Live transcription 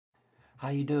How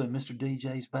you doing? Mr.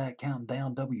 DJ's back counting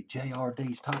down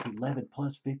WJRD's top 11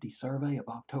 plus 50 survey of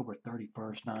October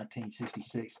 31st,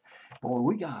 1966. Boy,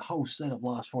 we got a whole set of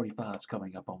Lost 45s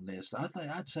coming up on this.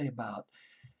 I'd say about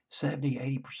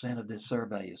 70-80% of this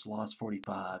survey is Lost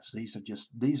 45s.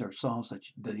 These are songs that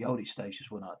the oldie stations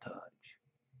will not touch,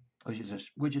 which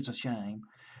is a shame.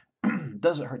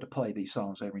 Doesn't hurt to play these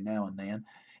songs every now and then,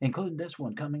 including this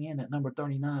one coming in at number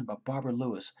 39 by Barbara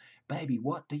Lewis. Baby,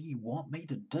 what do you want me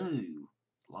to do?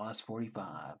 Lost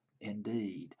 45.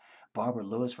 Indeed. Barbara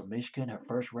Lewis from Michigan. Her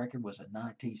first record was in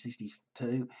 1962.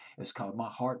 It was called My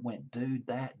Heart Went Do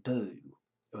That Do.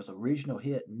 It was a regional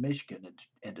hit in Michigan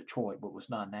and Detroit, but was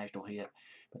not a national hit.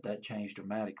 But that changed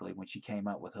dramatically when she came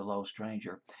out with Hello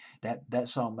Stranger. That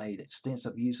song made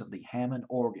extensive use of the Hammond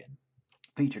organ,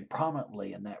 featured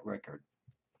prominently in that record.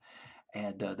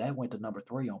 And that went to number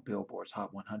 3 on Billboard's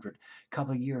Hot 100. A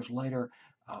couple of years later,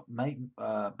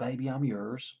 Baby I'm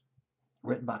Yours,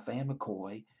 written by Fan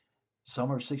McCoy,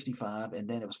 summer of 65, and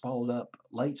then it was followed up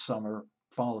late summer,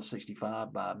 fall of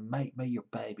 65 by Make Me Your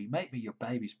Baby. Make Me Your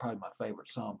Baby is probably my favorite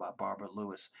song by Barbara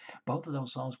Lewis. Both of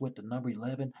those songs went to number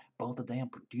 11, both of them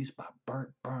produced by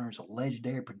Burt Burns, a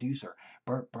legendary producer.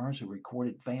 Burt Burns, who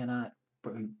recorded Brown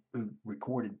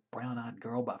Eyed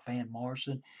Girl by Van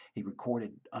Morrison. He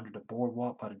recorded Under the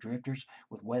Boardwalk by the Drifters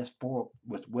with Wes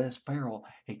Farrell.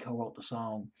 He co-wrote the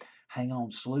song Hang On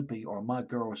Sloopy, or My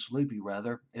Girl Sloopy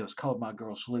rather. It was called My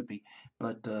Girl Sloopy,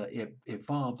 but it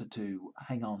evolved to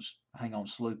Hang On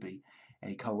Sloopy,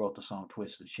 and he co-wrote the song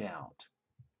Twist and Shout.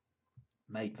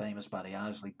 Made famous by the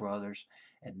Isley Brothers,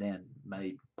 and then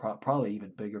made probably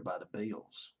even bigger by the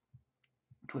Beatles.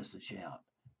 Twist and Shout.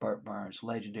 Burt Burns,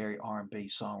 legendary R&B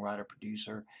songwriter,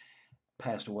 producer,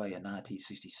 passed away in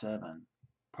 1967,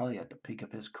 probably at the peak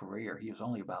of his career. He was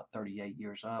only about 38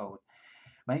 years old.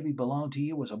 Maybe Belong to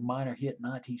You was a minor hit in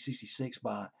 1966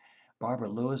 by Barbara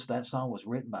Lewis. That song was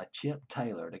written by Chip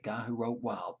Taylor, the guy who wrote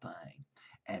Wild Thing,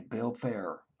 and Bill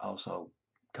Fair also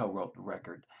co-wrote the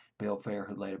record. Bill Fair,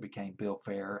 who later became Bill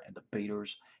Fair, and the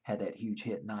Beatles had that huge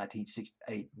hit in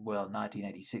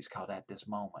 1986 called At This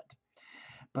Moment.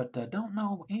 But don't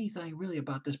know anything really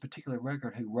about this particular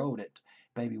record, who wrote it,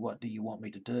 Baby What Do You Want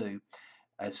Me to Do,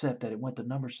 except that it went to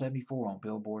number 74 on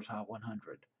Billboard's Hot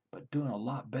 100, but doing a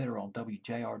lot better on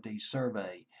WJRD's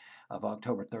survey of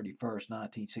October 31st,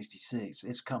 1966.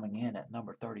 It's coming in at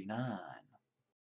number 39.